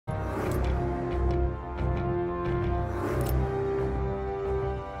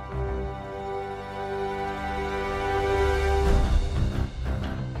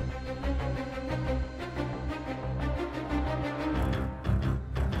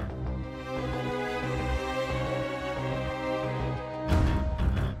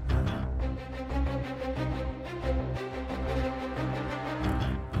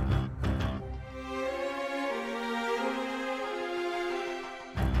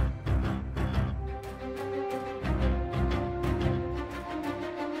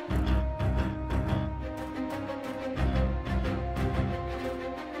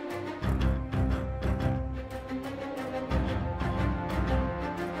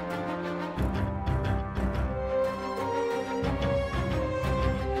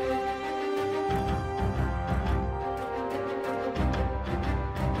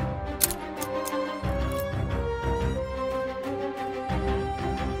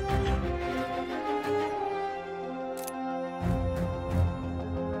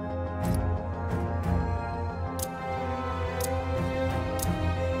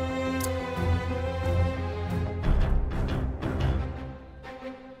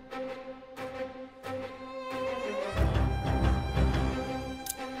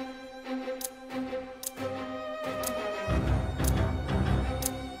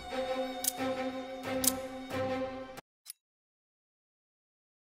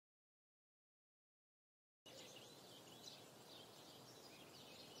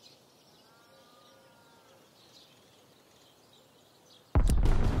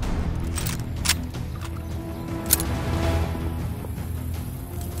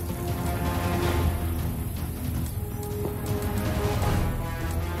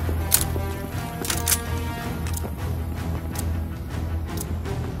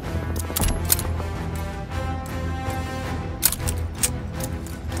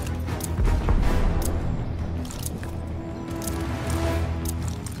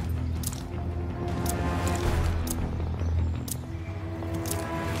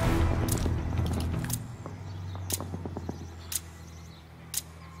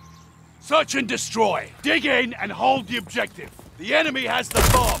Search and destroy. Dig in and hold the objective. The enemy has the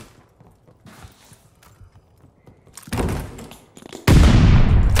bomb.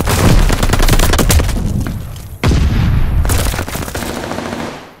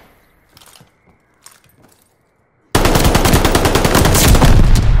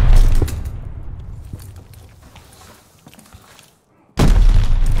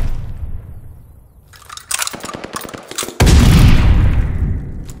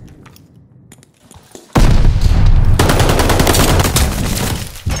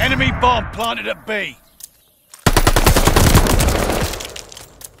 Enemy bomb planted at B.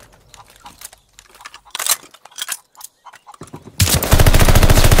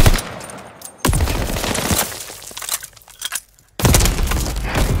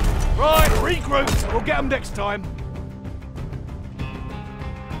 Right, regroup. We'll get them next time.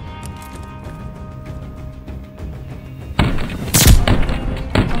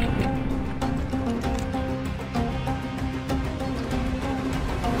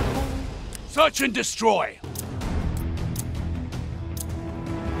 Search and destroy.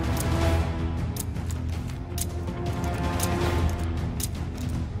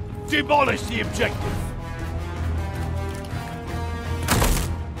 Demolish the objective.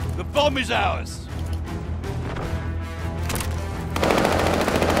 The bomb is ours.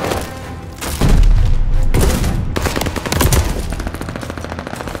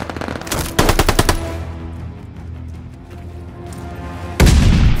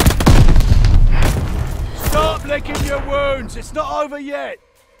 Stop licking your wounds. It's not over yet.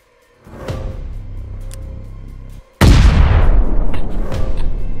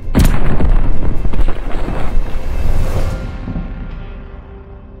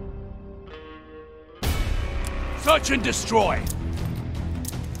 Search and destroy.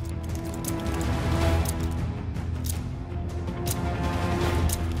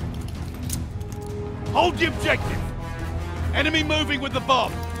 Hold the objective. Enemy moving with the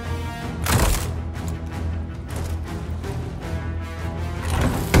bomb.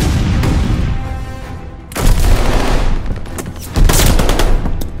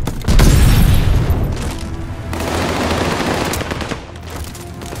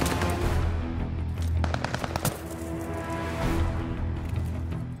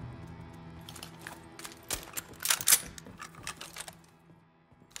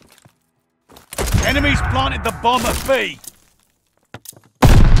 Enemies planted the bomb at B.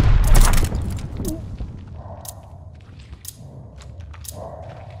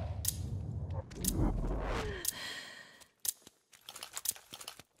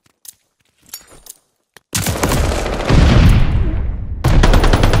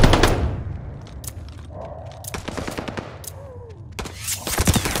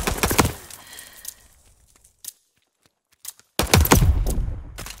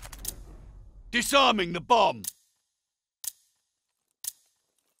 Disarming the bomb.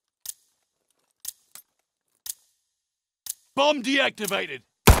 Bomb deactivated.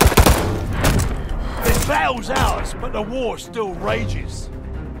 This battle's ours, but the war still rages.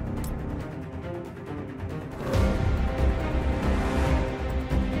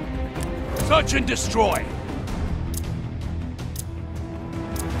 Search and destroy.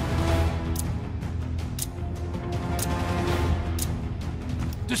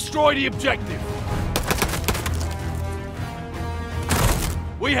 Destroy the objective.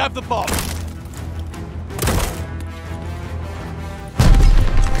 We have the bomb.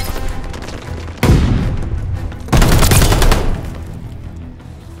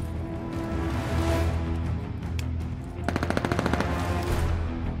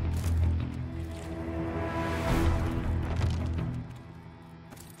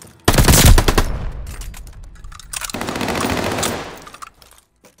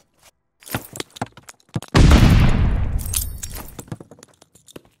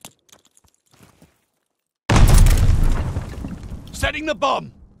 Setting the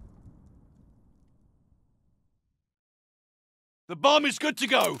bomb. The bomb is good to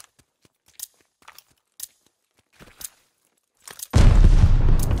go.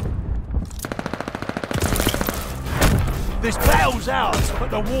 This battle's ours, but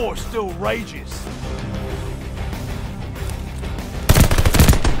the war still rages.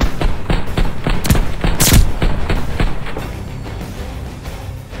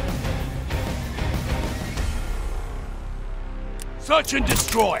 Search and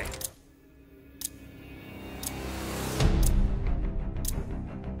destroy.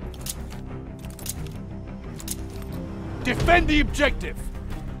 Defend the objective.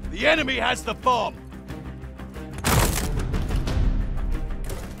 The enemy has the bomb.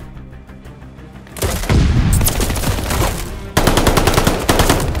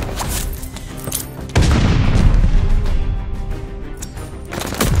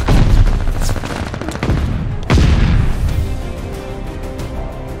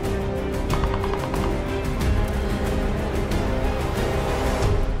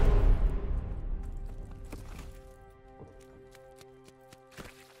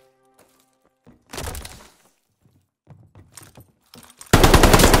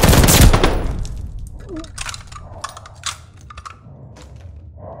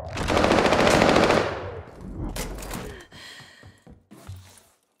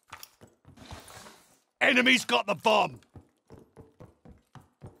 Enemy's got the bomb.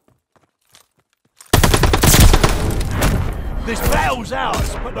 This battle's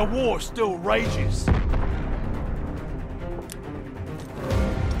ours, but the war still rages.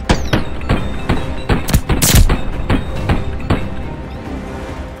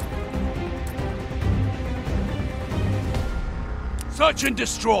 Search and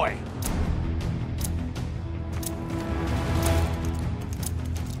destroy.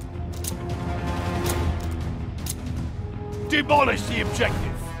 Demolish the objective.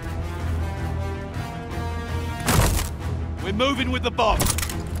 We're moving with the bomb.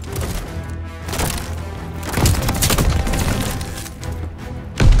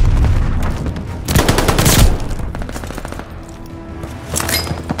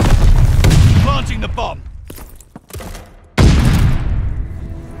 Planting the bomb.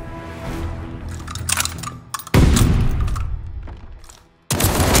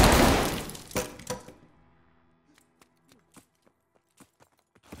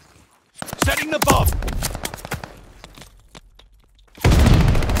 Setting the bomb.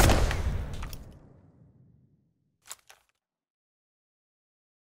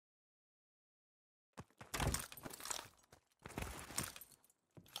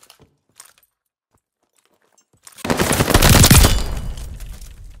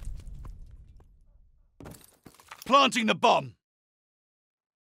 Planting the bomb.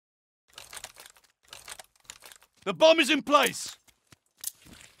 The bomb is in place.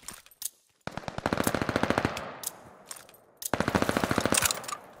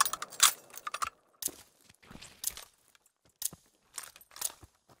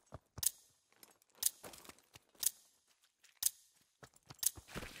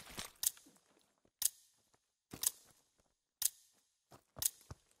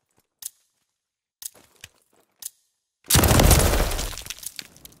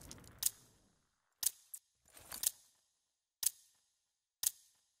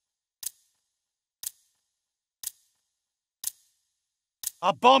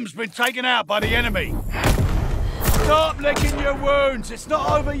 Our bomb's been taken out by the enemy. Stop licking your wounds, it's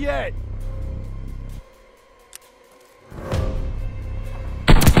not over yet.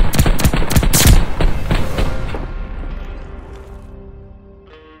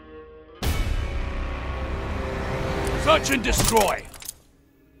 Search and destroy.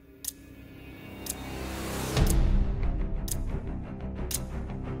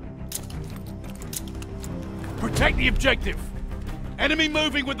 Protect the objective. Enemy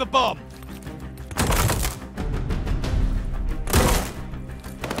moving with the bomb.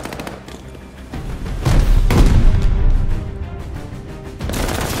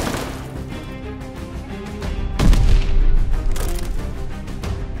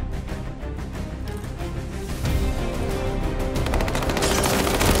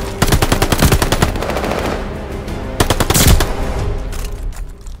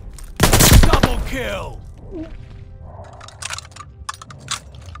 Double kill.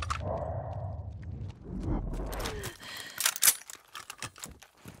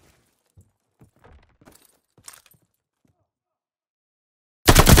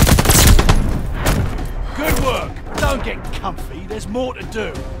 Good work! Don't get comfy, there's more to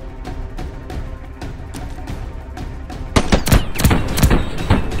do.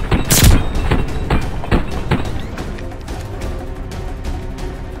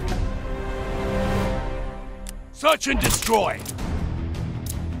 Search and destroy.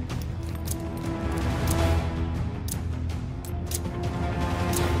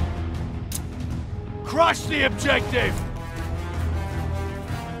 Crush the objective!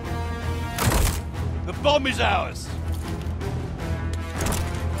 The bomb is ours!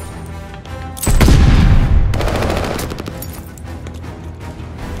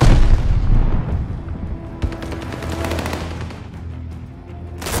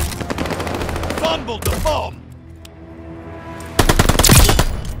 Fumbled the bomb!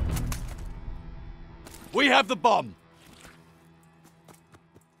 We have the bomb!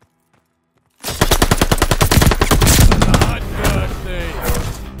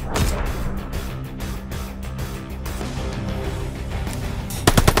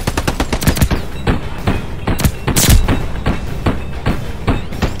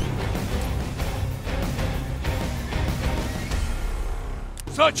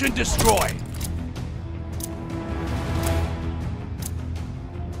 Search and destroy!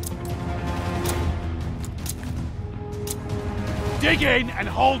 Dig in and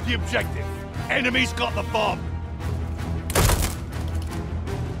hold the objective. Enemy's got the bomb.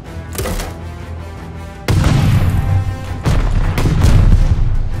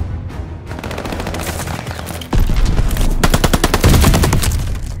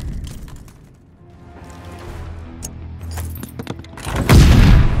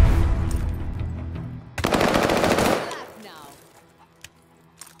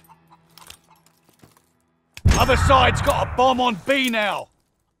 Other side's got a bomb on B now.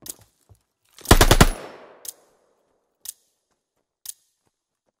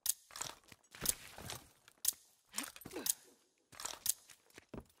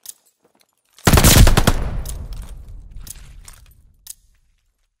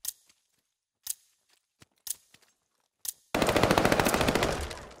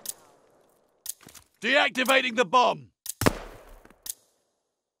 Deactivating the bomb.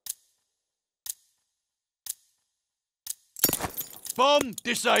 Bomb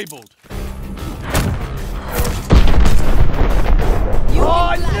disabled.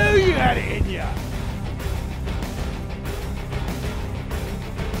 I knew you had it in you!